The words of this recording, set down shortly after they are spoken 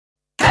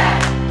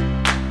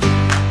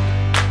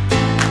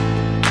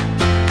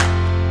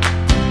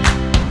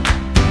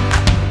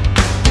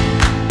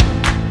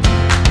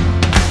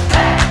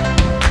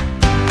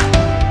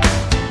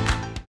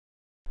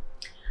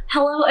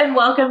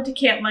welcome to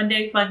Camp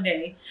Monday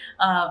Funday.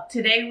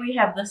 Today we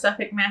have the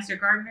Suffolk Master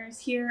Gardeners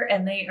here,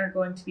 and they are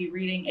going to be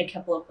reading a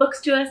couple of books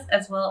to us,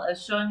 as well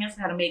as showing us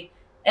how to make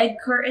egg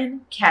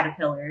curtain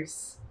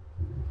caterpillars.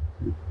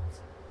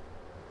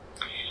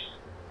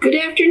 Good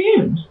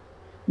afternoon.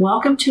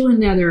 Welcome to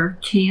another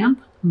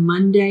Camp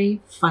Monday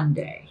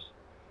Funday.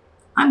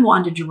 I'm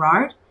Wanda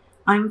Gerard.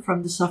 I'm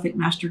from the Suffolk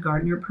Master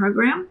Gardener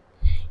program.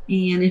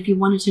 And if you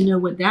wanted to know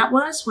what that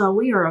was, well,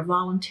 we are a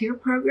volunteer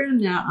program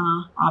that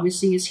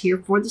obviously is here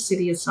for the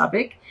city of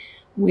Suffolk.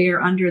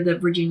 We're under the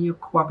Virginia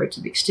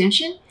Cooperative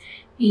Extension.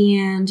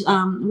 And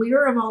we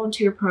are a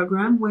volunteer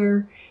program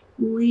where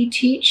we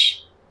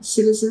teach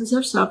citizens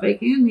of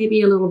Suffolk and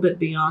maybe a little bit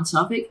beyond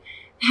Suffolk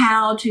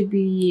how to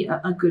be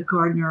a good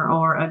gardener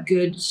or a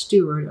good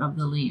steward of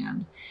the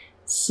land.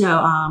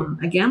 So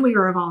again, we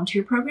are a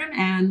volunteer program,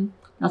 and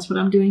that's what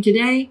I'm doing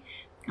today.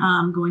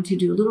 I'm going to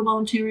do a little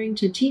volunteering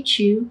to teach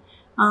you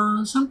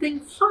something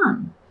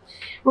fun.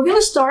 We're going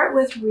to start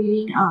with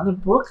reading the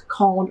book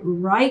called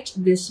Right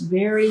This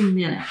Very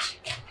Minute.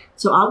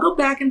 So I'll go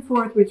back and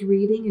forth with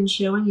reading and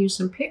showing you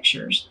some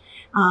pictures,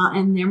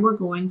 and then we're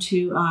going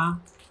to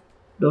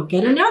look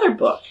at another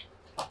book.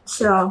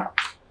 So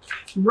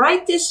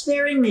Right This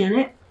Very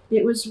Minute,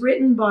 it was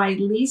written by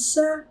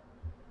Lisa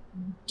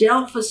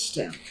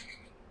Delphaston.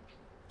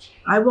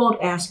 I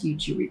won't ask you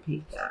to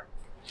repeat that.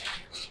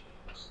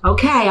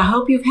 Okay, I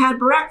hope you've had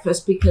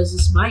breakfast because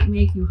this might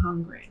make you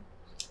hungry.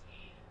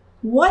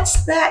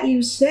 What's that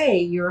you say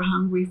you're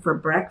hungry for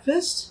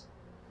breakfast?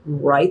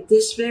 Right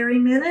this very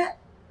minute?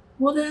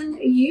 Well, then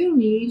you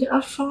need a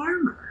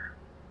farmer.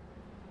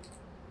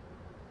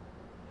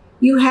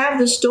 You have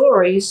the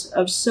stories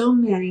of so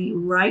many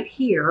right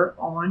here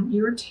on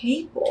your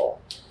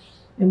table.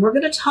 And we're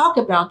going to talk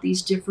about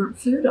these different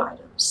food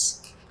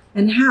items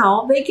and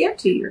how they get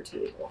to your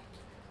table.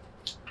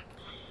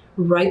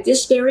 Right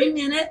this very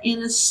minute,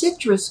 in a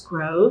citrus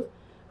grove,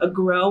 a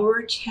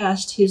grower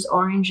tests his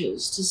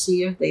oranges to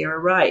see if they are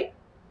ripe.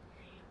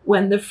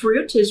 When the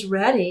fruit is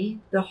ready,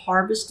 the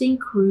harvesting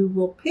crew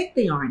will pick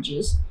the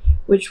oranges,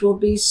 which will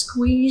be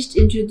squeezed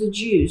into the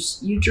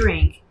juice you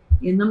drink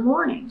in the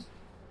morning.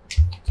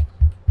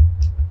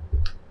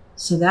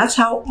 So that's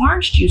how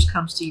orange juice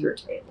comes to your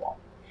table.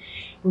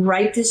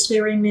 Right this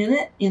very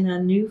minute, in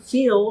a new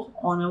field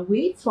on a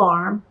wheat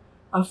farm,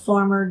 a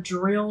farmer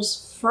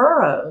drills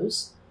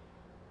furrows,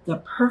 the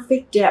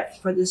perfect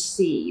depth for the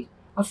seed.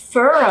 A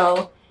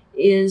furrow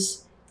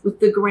is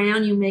with the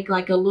ground, you make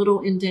like a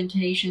little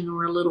indentation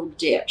or a little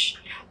ditch,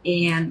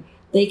 and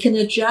they can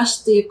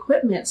adjust the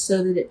equipment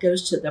so that it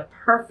goes to the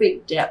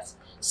perfect depth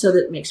so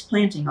that it makes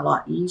planting a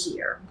lot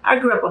easier. I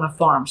grew up on a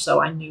farm,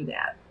 so I knew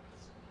that.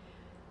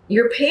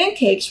 Your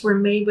pancakes were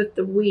made with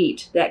the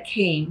wheat that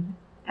came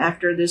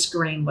after this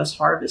grain was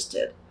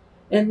harvested,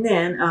 and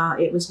then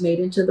it was made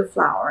into the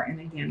flour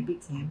and again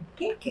became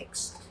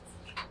pancakes.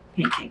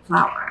 Pancake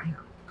flour.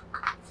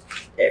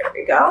 There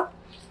we go.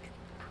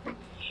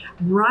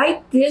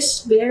 Right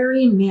this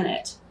very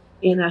minute,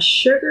 in a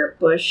sugar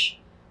bush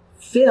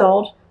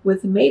filled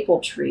with maple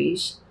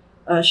trees,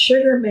 a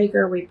sugar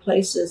maker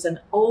replaces an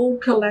old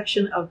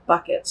collection of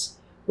buckets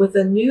with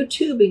a new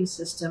tubing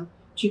system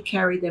to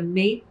carry the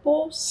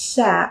maple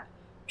sap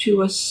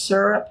to a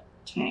syrup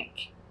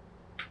tank.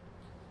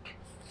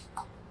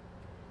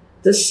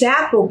 The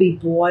sap will be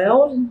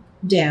boiled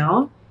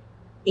down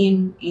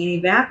and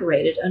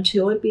evaporated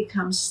until it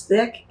becomes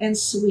thick and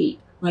sweet,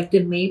 like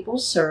the maple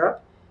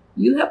syrup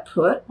you have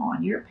put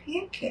on your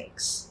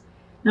pancakes.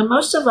 Now,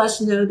 most of us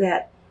know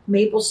that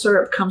maple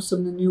syrup comes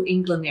from the New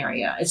England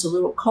area. It's a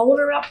little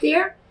colder up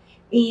there,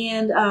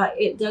 and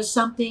it does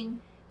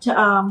something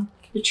to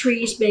the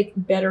trees make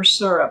better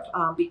syrup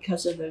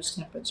because of those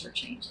temperature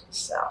changes.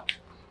 So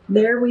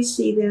there we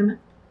see them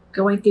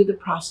going through the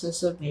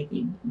process of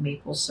making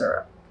maple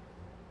syrup.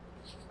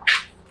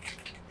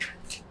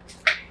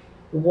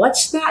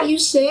 What's that you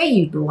say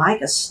you'd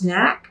like a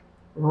snack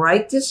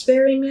right this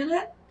very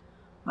minute?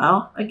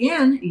 Well,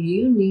 again,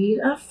 you need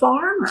a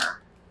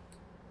farmer.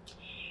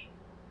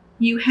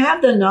 You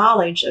have the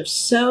knowledge of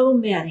so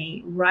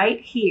many right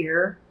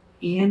here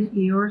in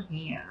your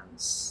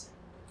hands.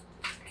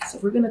 So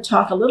we're going to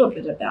talk a little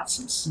bit about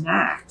some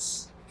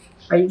snacks.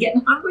 Are you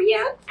getting hungry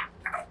yet?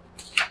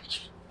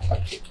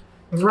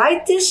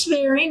 Right this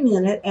very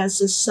minute, as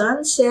the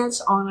sun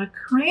sets on a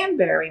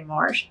cranberry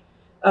marsh,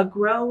 a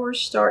grower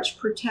starts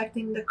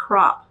protecting the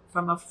crop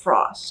from a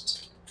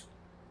frost.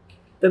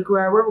 The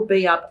grower will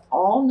be up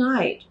all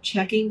night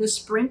checking the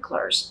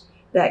sprinklers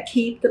that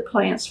keep the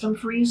plants from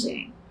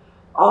freezing,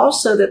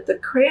 also that the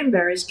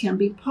cranberries can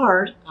be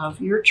part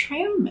of your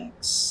trail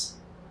mix.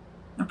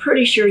 I'm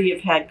pretty sure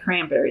you've had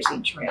cranberries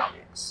in trail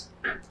mix.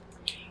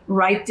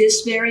 Right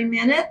this very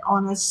minute,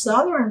 on a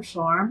southern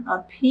farm,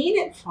 a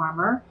peanut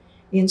farmer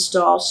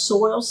installs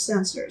soil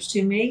sensors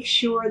to make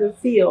sure the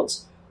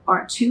fields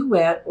aren't too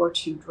wet or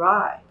too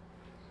dry.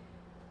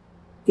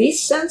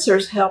 These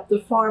sensors help the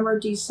farmer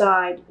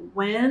decide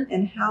when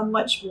and how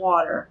much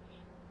water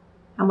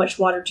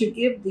to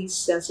give these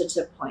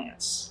sensitive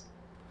plants.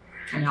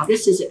 Now,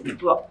 this isn't in the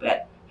book,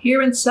 but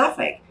here in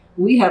Suffolk,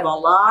 we have a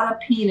lot of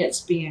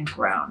peanuts being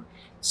grown.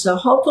 So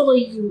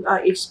hopefully you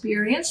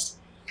experienced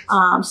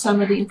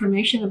some of the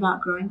information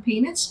about growing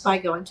peanuts by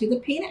going to the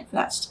Peanut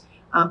Fest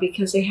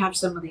because they have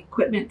some of the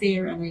equipment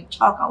there and they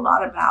talk a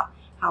lot about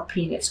how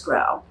peanuts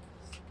grow.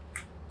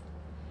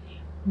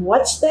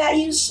 What's that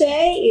you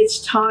say? It's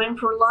time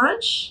for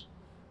lunch?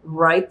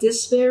 Right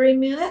this very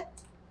minute?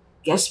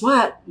 Guess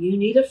what? You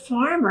need a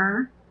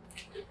farmer.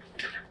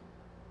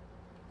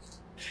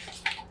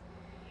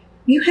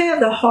 You have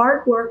the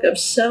hard work of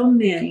so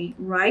many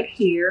right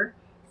here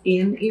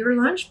in your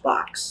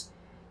lunchbox.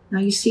 Now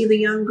you see the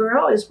young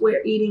girl is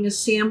eating a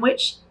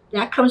sandwich.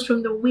 That comes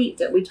from the wheat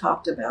that we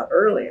talked about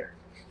earlier.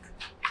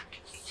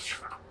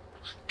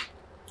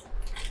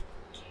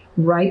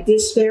 Right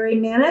this very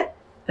minute,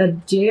 a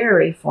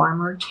dairy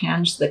farmer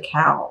tends the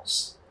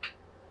cows.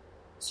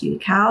 See the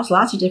cows?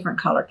 Lots of different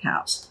color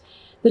cows.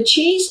 The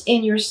cheese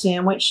in your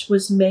sandwich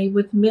was made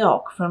with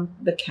milk from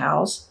the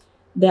cows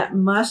that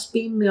must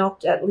be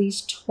milked at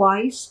least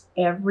twice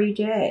every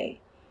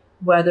day,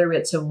 whether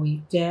it's a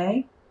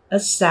weekday, a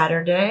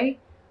Saturday,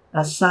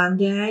 a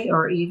Sunday,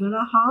 or even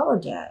a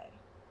holiday.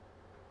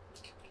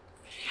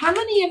 How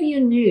many of you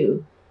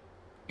knew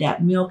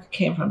that milk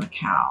came from a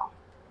cow?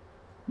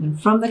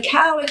 And from the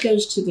cow, it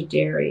goes to the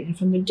dairy. And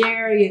from the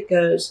dairy, it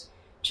goes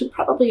to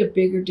probably a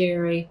bigger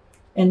dairy.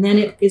 And then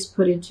it is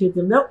put into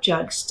the milk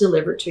jugs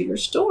delivered to your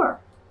store.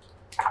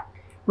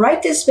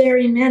 Right this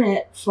very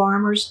minute,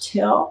 farmers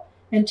till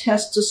and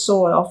test the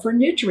soil for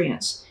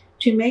nutrients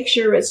to make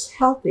sure it's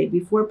healthy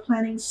before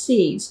planting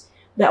seeds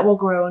that will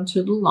grow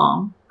into the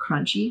long,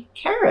 crunchy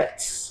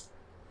carrots.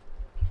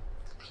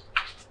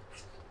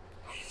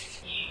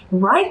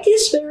 Right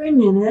this very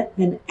minute,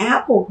 an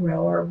apple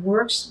grower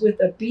works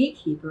with a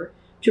beekeeper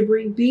to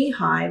bring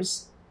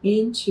beehives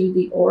into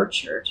the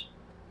orchard.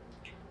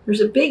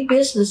 There's a big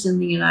business in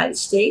the United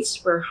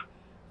States where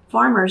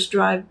farmers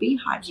drive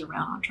beehives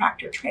around on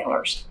tractor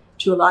trailers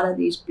to a lot of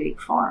these big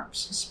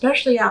farms,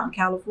 especially out in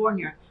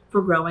California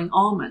for growing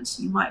almonds.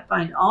 You might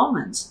find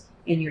almonds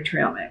in your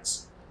trail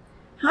mix.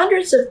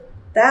 Hundreds of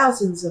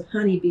thousands of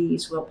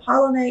honeybees will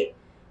pollinate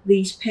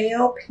these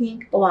pale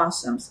pink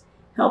blossoms,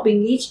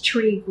 helping each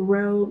tree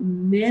grow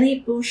many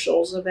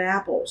bushels of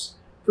apples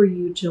for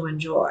you to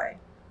enjoy.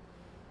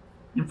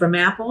 And from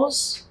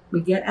apples,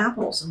 we get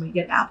apples and we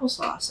get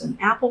applesauce and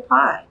apple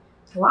pie.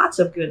 Lots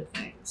of good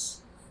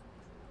things.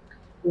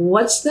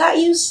 What's that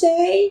you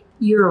say?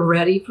 You're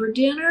ready for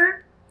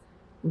dinner?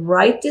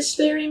 Right this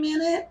very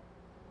minute?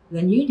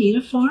 Then you need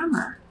a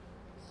farmer.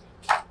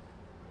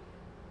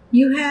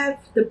 You have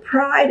the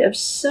pride of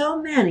so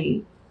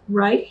many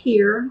right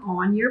here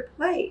on your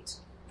plate.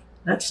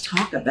 Let's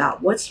talk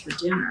about what's for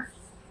dinner.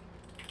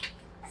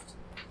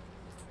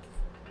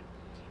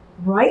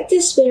 Right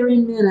this very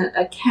minute,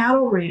 a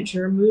cattle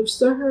rancher moves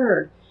the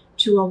herd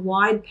to a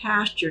wide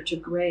pasture to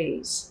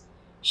graze.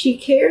 She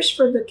cares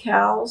for the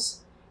cows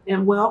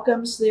and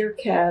welcomes their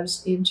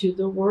calves into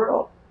the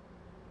world.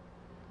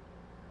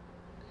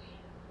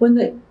 When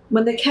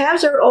the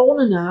calves are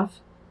old enough,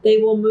 they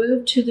will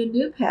move to the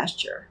new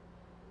pasture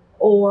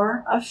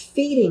or a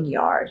feeding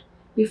yard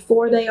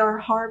before they are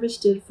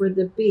harvested for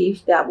the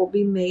beef that will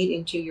be made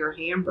into your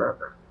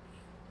hamburger.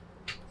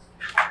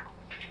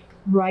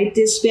 Right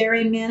this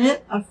very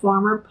minute, a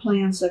farmer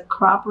plans a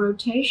crop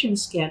rotation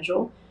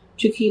schedule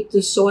to keep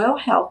the soil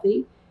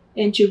healthy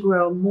and to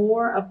grow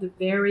more of the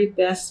very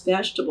best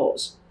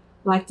vegetables,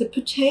 like the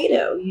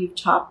potato you've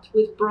topped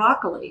with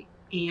broccoli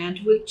and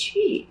with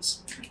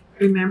cheese.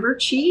 Remember,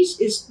 cheese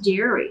is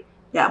dairy.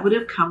 That would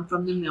have come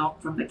from the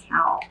milk from the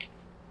cow.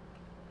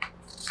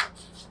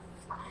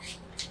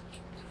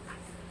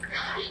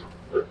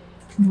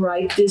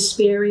 Right this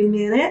very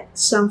minute,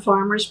 some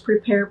farmers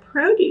prepare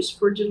produce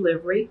for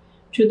delivery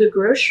to the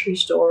grocery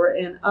store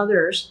and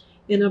others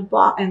in a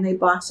box, and they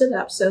box it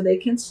up so they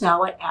can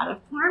sell it at a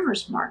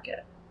farmer's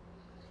market.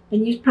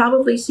 And you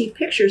probably see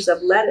pictures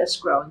of lettuce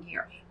growing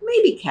here,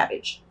 maybe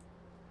cabbage.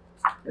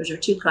 Those are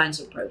two kinds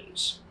of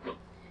produce.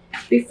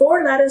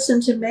 Before lettuce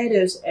and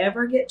tomatoes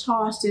ever get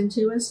tossed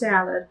into a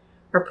salad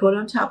or put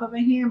on top of a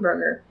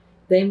hamburger,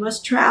 they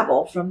must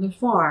travel from the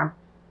farm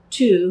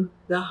to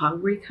the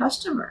hungry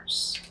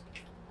customers.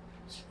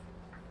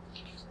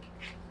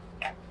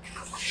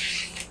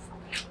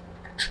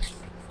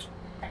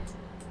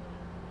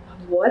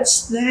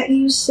 What's that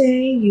you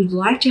say? You'd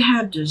like to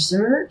have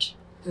dessert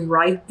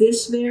right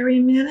this very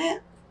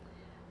minute?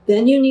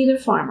 Then you need a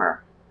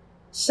farmer.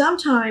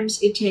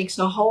 Sometimes it takes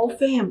a whole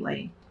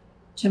family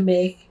to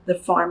make the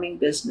farming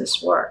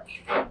business work.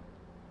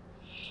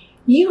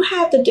 You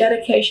have the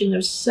dedication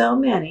of so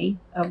many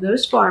of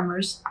those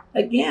farmers,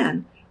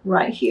 again,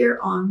 right here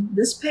on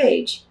this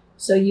page,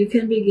 so you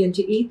can begin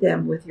to eat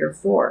them with your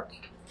fork.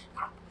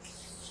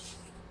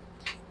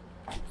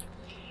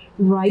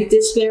 Right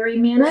this very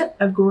minute,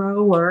 a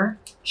grower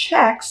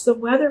checks the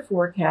weather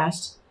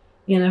forecast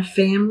in a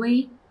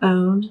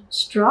family-owned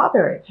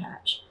strawberry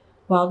patch,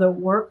 while the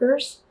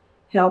workers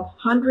help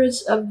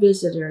hundreds of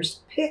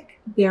visitors pick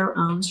their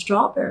own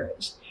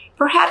strawberries.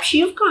 Perhaps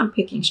you've gone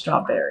picking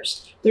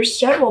strawberries. There's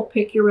several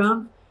pick your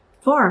own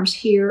farms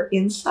here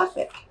in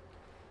Suffolk.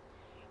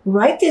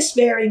 Right this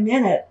very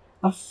minute,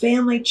 a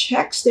family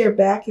checks their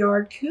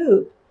backyard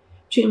coop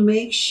to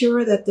make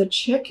sure that the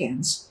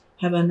chickens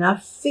have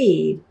enough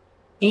feed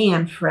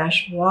and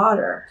fresh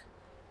water.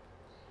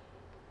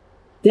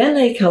 Then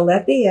they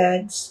collect the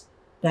eggs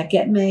that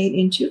get made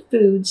into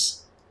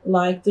foods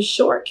like the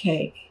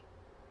shortcake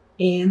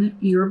in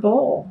your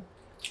bowl.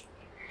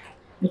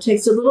 It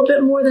takes a little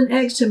bit more than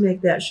eggs to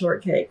make that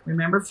shortcake.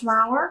 Remember,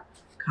 flour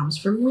comes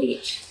from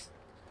wheat.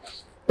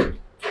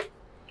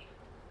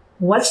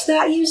 What's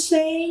that, you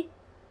say?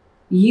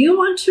 You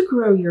want to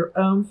grow your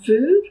own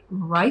food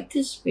right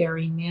this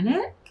very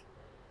minute?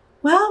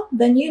 Well,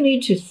 then you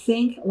need to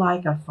think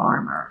like a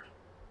farmer.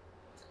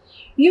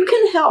 You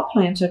can help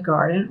plant a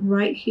garden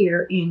right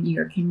here in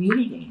your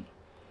community.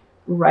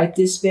 Right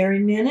this very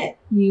minute,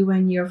 you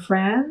and your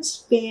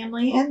friends,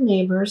 family, and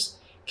neighbors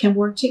can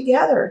work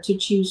together to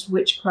choose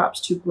which crops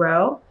to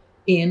grow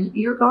in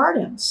your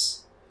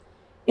gardens.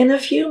 In a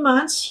few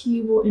months,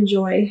 you will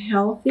enjoy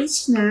healthy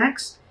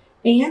snacks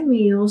and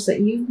meals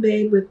that you've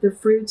made with the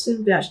fruits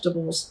and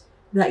vegetables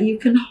that you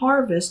can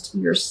harvest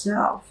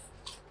yourself.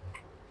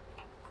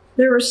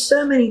 There are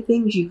so many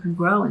things you can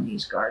grow in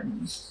these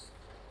gardens.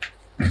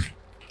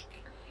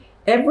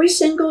 Every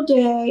single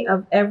day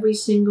of every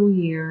single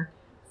year,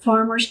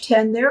 farmers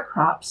tend their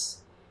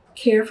crops,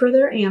 care for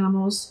their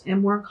animals,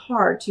 and work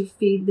hard to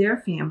feed their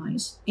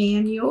families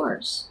and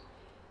yours.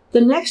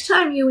 The next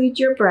time you eat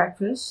your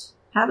breakfast,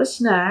 have a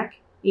snack,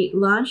 eat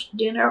lunch,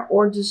 dinner,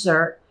 or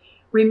dessert,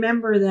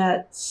 remember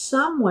that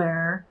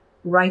somewhere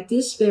right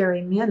this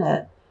very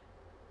minute,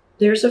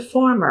 there's a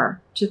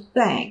farmer to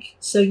thank,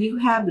 so you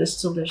have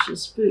this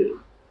delicious food.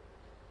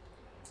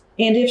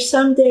 And if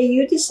someday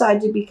you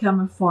decide to become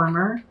a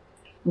farmer,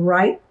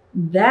 right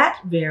that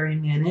very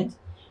minute,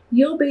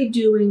 you'll be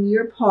doing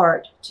your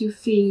part to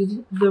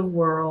feed the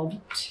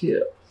world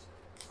too.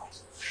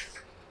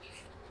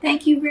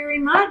 Thank you very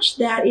much.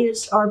 That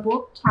is our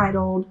book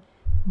titled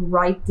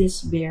Right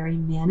This Very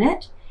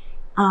Minute.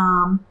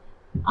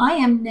 I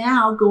am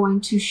now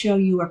going to show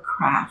you a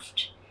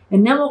craft,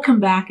 and then we'll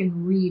come back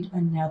and read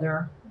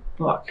another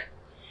book.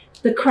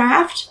 The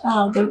craft,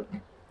 the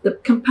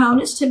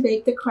components to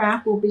make the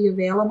craft will be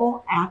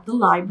available at the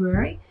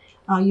library.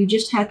 You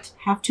just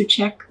have to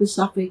check the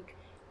Suffolk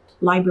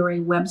Library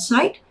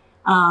website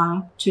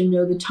to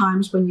know the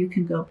times when you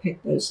can go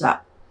pick those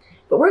up.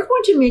 But we're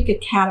going to make a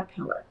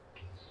caterpillar.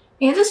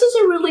 And this is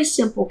a really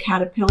simple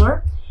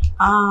caterpillar.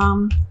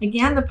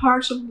 Again, the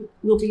parts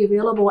will be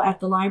available at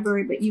the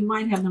library, but you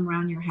might have them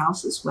around your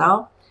house as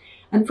well.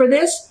 And for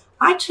this,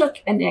 I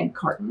took an egg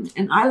carton,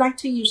 and I like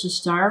to use a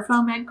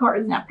styrofoam egg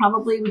carton that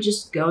probably would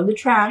just go in the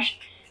trash.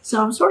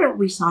 So I'm sort of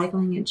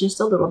recycling it just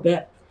a little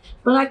bit.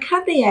 But I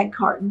cut the egg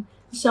carton,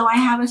 so I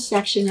have a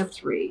section of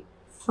 3.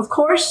 Of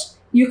course,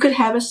 you could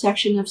have a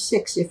section of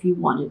 6 if you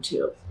wanted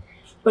to.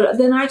 But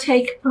then I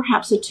take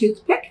perhaps a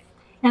toothpick,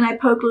 and I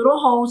poke little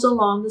holes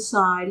along the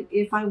side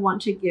if I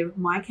want to give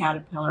my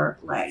caterpillar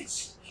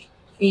legs.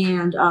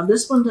 And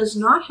this one does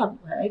not have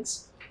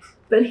legs,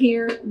 but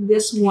here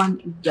this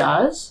one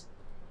does.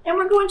 And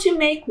we're going to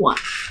make one.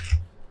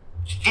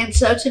 And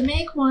so to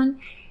make one,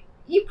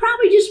 you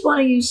probably just want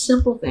to use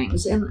simple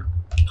things. And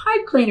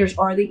pipe cleaners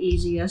are the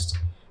easiest.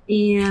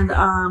 And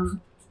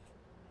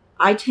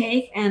I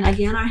take, and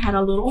again, I had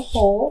a little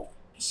hole.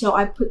 So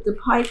I put the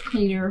pipe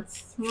cleaner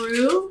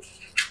through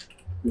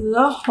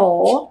the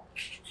hole.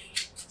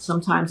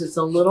 Sometimes it's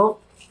a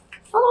little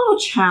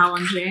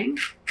challenging.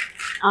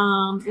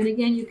 And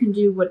again, you can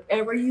do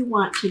whatever you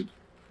want to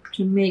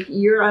make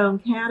your own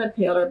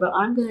caterpillar, but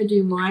I'm going to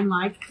do mine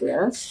like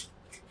this.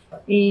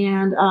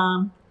 And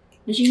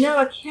as you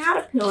know, a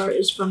caterpillar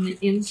is from the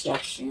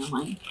insect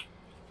family,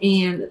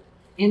 and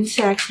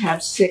insects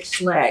have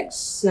 6 legs.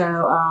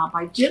 So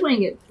by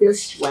doing it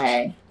this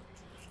way,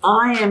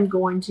 I am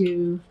going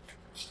to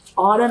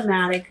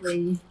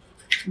automatically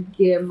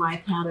give my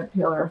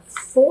caterpillar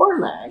 4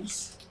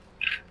 legs.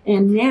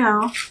 And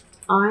now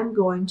I'm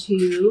going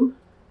to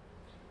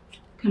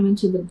come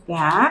into the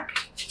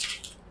back.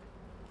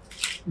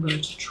 I'm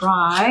going to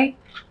try.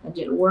 That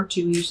didn't work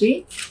too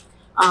easy.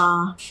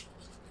 I'm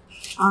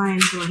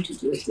going to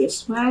do it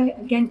this way.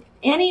 Again,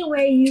 any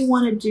way you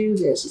want to do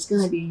this, it's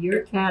going to be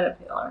your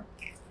caterpillar.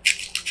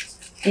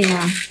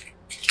 And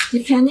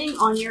depending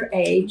on your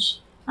age,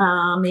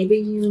 maybe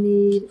you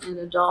need an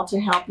adult to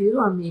help you,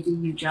 or maybe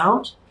you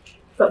don't.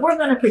 But we're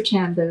going to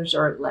pretend those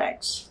are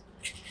legs.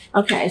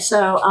 Okay,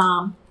 so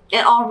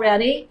and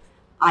already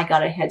I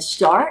got a head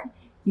start.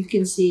 You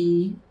can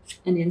see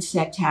an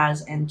insect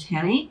has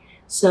antennae.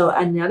 So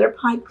another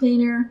pipe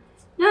cleaner,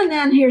 and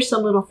then here's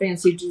some little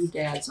fancy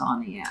doodads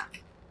on the end.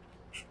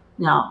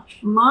 Now,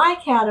 my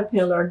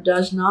caterpillar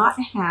does not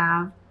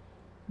have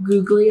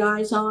googly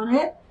eyes on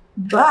it,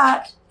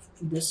 but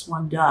this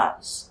one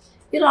does.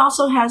 It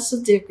also has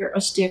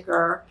a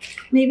sticker,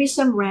 maybe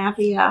some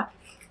raffia.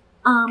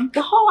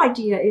 The whole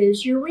idea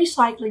is you're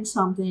recycling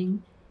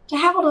something to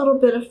have a little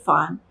bit of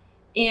fun,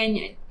 and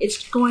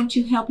it's going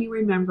to help you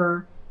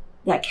remember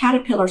that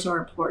caterpillars are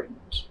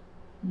important.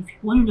 And if you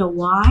want to know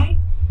why,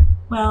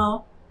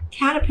 Well,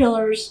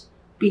 caterpillars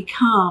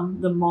become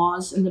the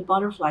moths and the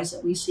butterflies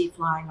that we see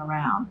flying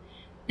around.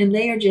 And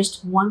they are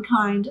just one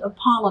kind of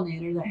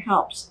pollinator that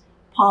helps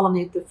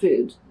pollinate the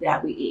food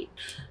that we eat.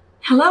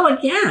 Hello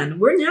again.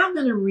 We're now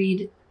going to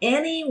read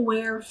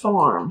Anywhere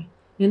Farm.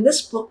 And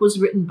this book was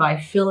written by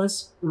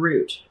Phyllis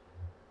Root.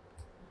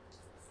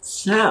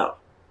 So,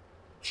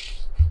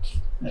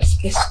 let's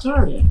get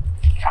started.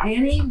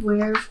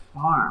 Anywhere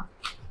Farm.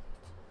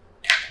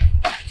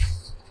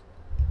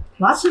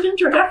 Lots of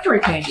introductory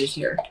pages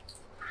here.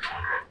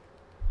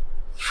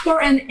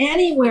 For an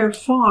anywhere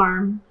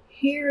farm,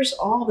 here's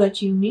all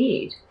that you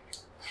need.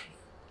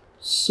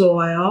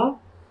 Soil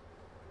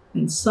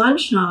and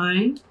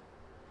sunshine,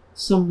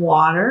 some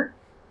water,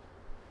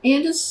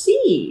 and a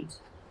seed.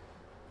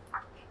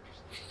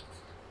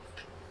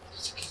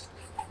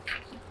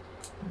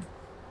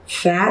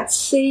 Fat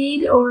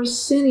seed or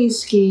skinny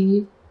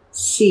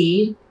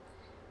seed,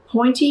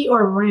 pointy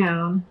or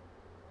round,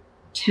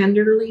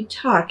 tenderly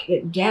tuck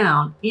it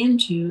down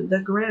into the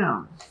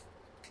ground.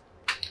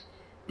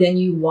 Then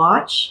you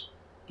watch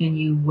and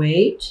you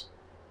wait,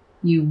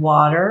 you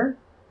water,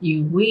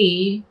 you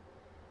weed,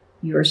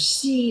 your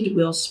seed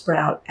will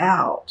sprout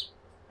out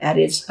at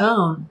its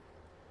own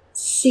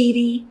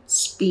seedy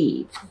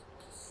speed.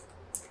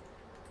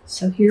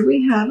 So here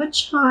we have a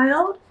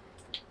child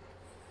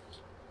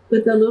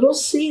with a little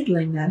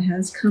seedling that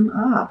has come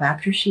up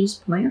after she's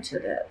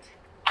planted it.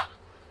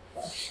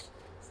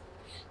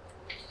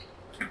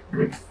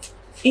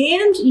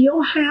 And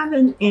you'll have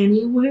an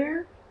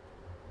anywhere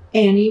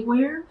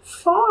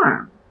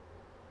farm.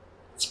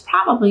 It's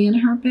probably in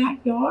her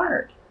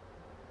backyard.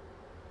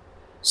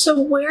 So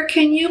where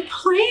can you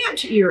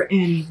plant your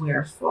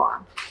anywhere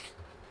farm?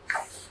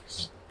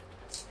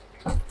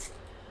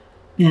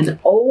 An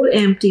old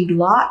empty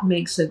lot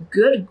makes a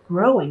good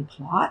growing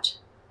plot,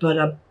 but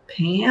a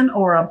pan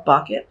or a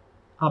bucket,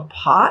 a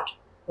pot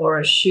or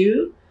a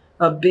shoe,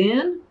 a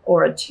bin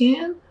or a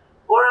tin,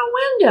 or a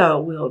window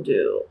will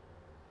do.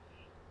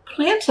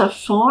 Plant a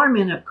farm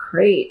in a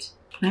crate,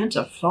 plant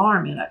a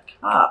farm in a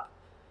cup,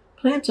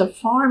 plant a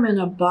farm in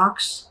a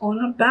box on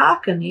a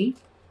balcony,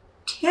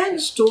 10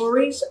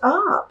 stories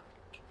up.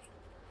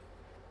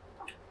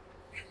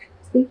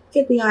 You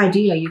get the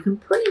idea. You can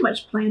pretty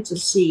much plant a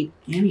seed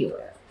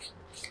anywhere.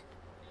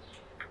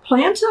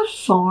 Plant a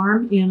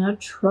farm in a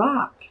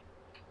truck,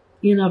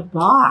 in a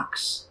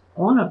box,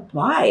 on a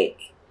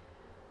bike.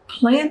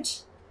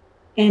 Plant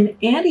an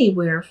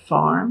anywhere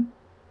farm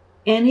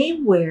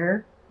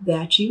anywhere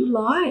that you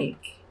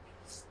like.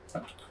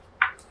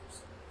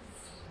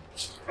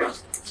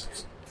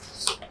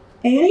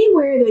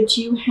 Anywhere that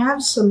you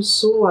have some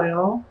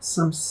soil,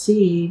 some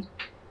seed,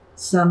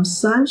 some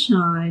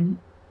sunshine,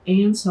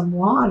 and some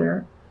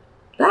water,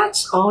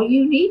 that's all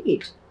you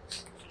need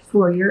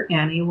for your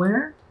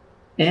anywhere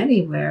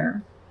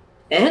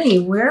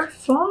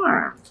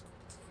farm.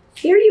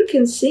 Here you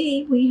can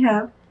see we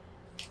have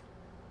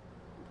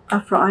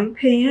a frying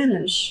pan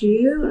and a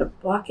shoe and a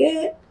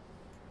bucket,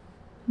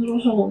 a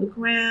little hole in the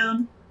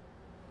ground,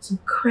 some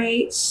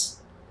crates.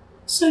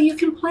 So you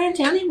can plant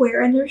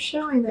anywhere, and they're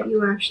showing that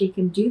you actually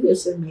can do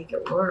this and make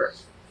it work.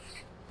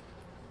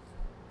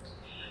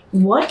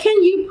 What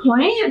can you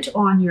plant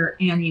on your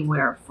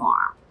anywhere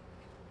farm?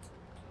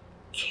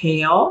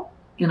 Kale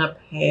in a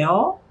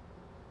pail,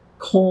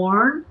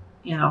 corn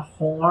in a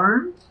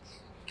horn,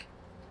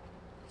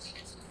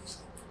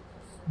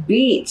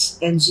 beets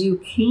and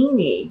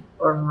zucchini,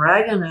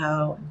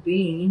 oregano,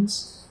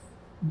 beans,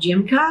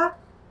 jimca,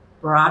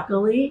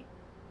 broccoli,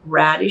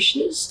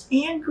 radishes,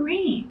 and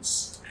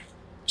greens.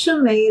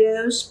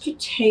 Tomatoes,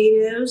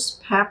 potatoes,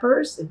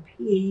 peppers, and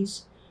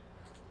peas.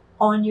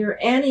 On your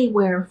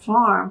anywhere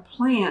farm,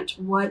 plant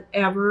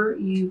whatever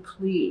you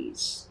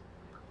please.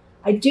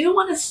 I do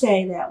want to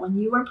say that when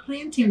you are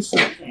planting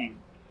something,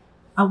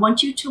 I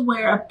want you to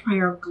wear a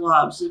pair of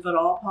gloves, if at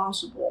all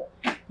possible.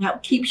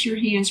 That keeps your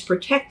hands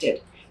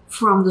protected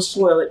from the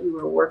soil that you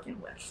are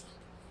working with.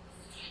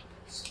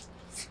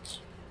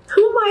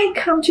 Who might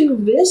come to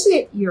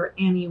visit your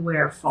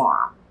anywhere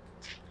farm?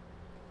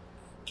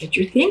 Get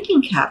your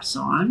thinking caps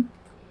on.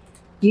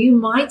 You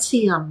might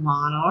see a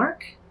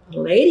monarch, a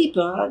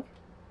ladybug,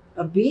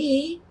 a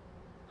bee,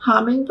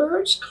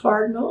 hummingbirds,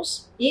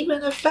 cardinals,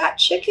 even a fat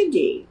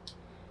chickadee.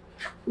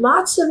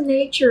 Lots of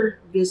nature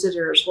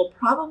visitors will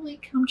probably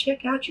come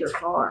check out your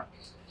farm.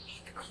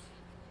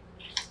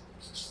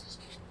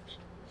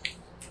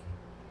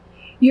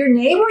 Your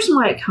neighbors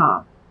might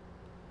come.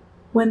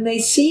 When they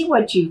see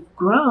what you've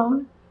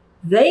grown,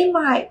 they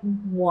might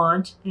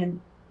want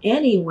an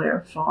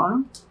anywhere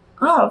farm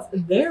of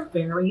their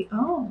very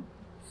own.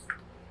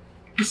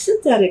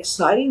 Isn't that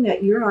exciting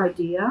that your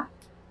idea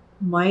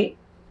might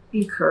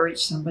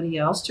encourage somebody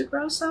else to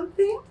grow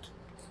something?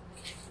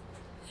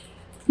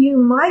 You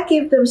might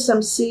give them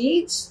some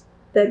seeds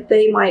that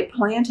they might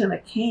plant in a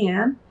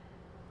can,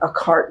 a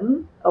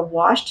carton, a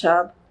wash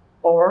tub,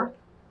 or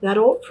that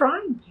old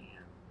frying pan.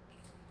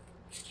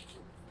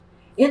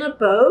 In a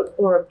boat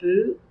or a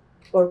boot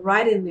or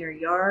right in their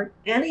yard,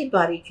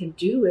 anybody can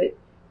do it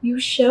You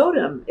showed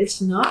them.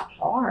 It's not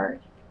hard.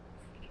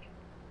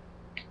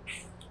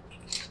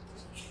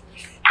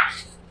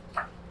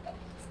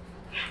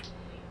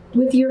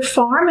 With your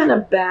farm in a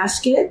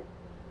basket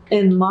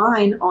and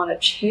mine on a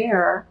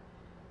chair,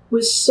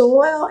 with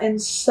soil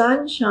and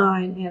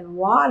sunshine and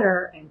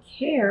water and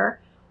care,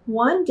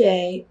 one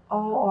day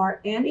all our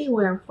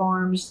anywhere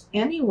farms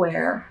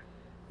anywhere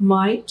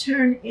might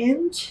turn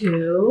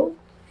into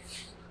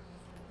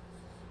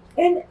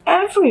an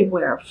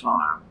everywhere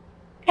farm.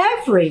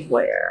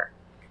 Everywhere.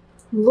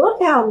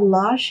 Look how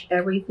lush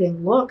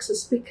everything looks.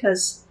 It's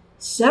because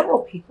several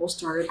people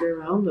started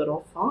their own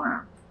little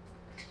farm.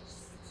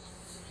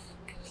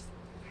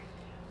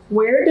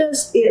 Where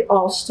does it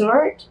all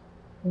start?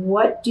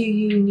 What do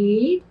you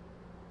need?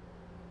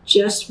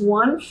 Just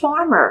one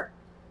farmer,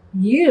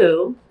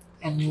 you,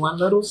 and one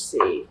little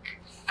seed.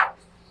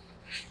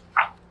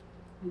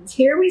 And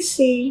here we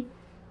see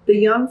the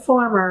young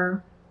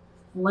farmer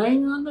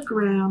laying on the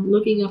ground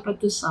looking up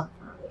at the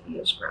sunflower that he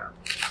has grown.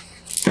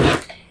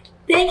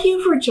 Thank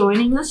you for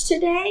joining us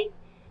today.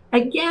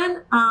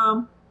 Again,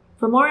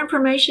 for more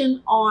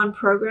information on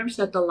programs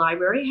that the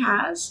library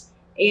has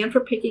and for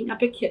picking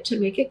up a kit to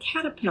make a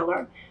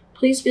caterpillar,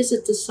 please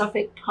visit the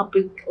Suffolk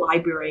Public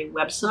Library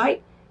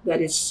website.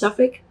 That is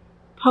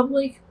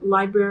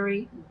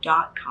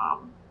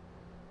suffolkpubliclibrary.com.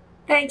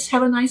 Thanks.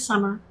 Have a nice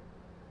summer.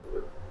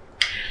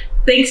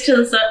 Thank you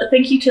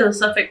to the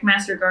Suffolk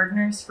Master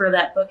Gardeners for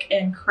that book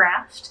and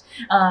craft.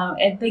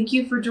 And thank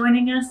you for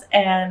joining us.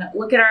 And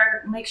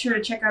make sure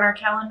to check out our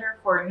calendar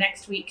for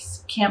next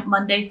week's Camp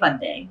Monday Fun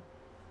Day.